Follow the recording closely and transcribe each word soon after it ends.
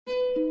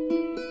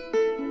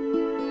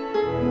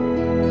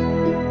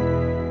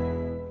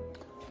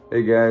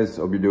Hey guys,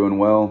 hope you're doing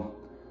well.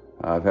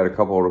 I've had a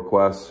couple of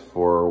requests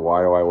for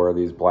why do I wear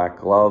these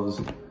black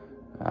gloves.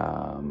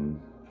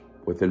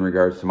 Within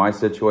regards to my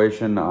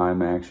situation,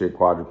 I'm actually a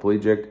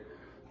quadriplegic,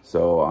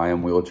 so I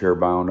am wheelchair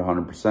bound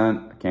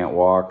 100%. I can't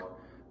walk.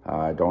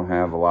 I don't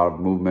have a lot of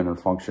movement or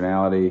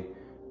functionality,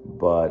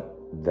 but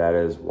that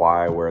is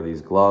why I wear these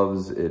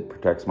gloves. It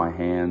protects my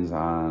hands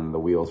on the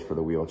wheels for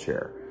the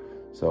wheelchair,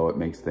 so it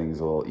makes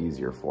things a little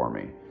easier for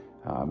me.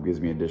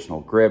 Gives me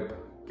additional grip,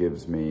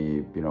 gives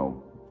me,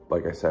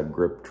 like I said,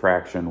 grip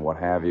traction, what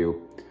have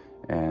you.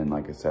 And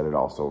like I said, it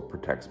also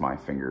protects my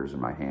fingers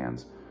and my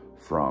hands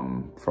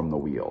from the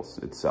wheels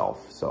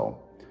itself. So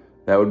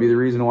that would be the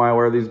reason why I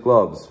wear these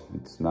gloves.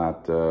 It's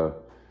not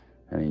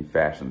any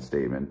fashion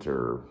statement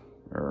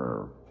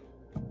or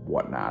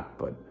whatnot,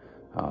 but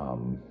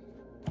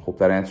hope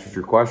that answers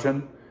your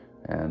question,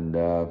 and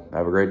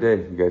have a great day.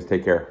 You guys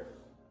take care.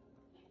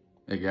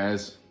 Hey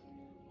guys,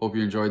 hope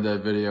you enjoyed that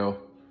video.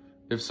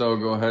 If so,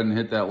 go ahead and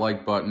hit that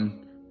like button.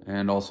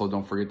 And also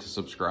don't forget to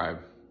subscribe.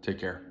 Take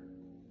care.